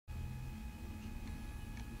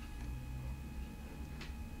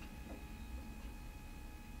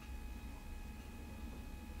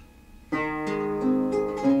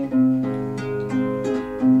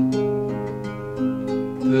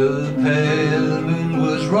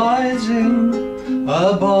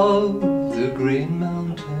above the green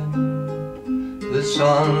mountain. The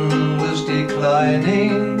sun was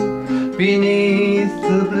declining beneath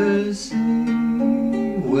the blue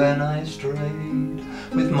sea when I strayed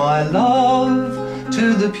with my love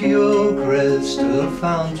to the pure crystal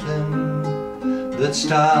fountain that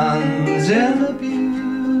stands in the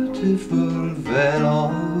beautiful Vale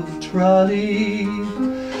of Tralee.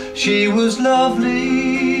 She was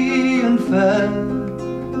lovely and fair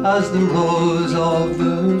as the rose of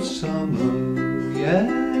the summer, yet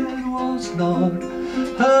it was not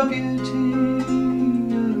her beauty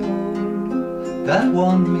alone that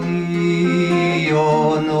won me.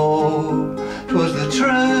 Oh no, 'twas the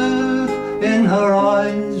truth in her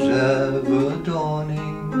eyes ever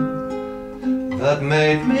dawning that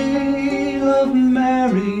made me love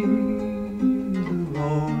Mary, the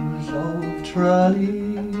Rose of Tralee.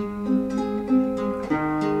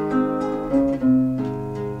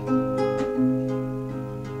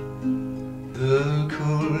 The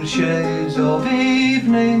cool shades of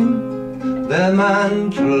evening their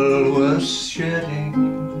mantle was shedding,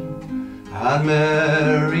 and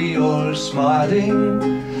Mary, all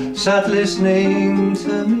smiling, sat listening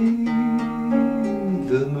to me.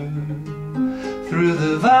 The moon through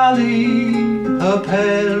the valley her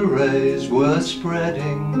pale rays were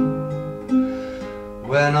spreading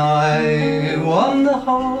when I won the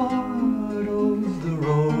heart of the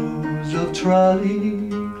Rose of Tralee.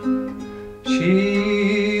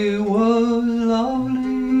 She was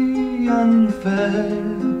lovely and fair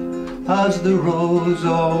as the rose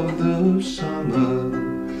of the summer,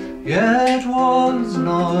 yet was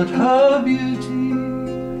not her beauty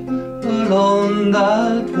alone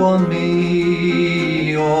that won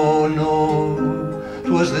me. Oh no,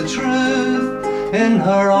 'twas the truth in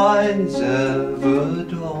her eyes ever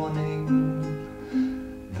dawning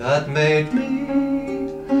that made me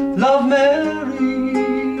love Mary,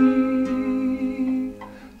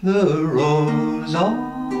 the Rose of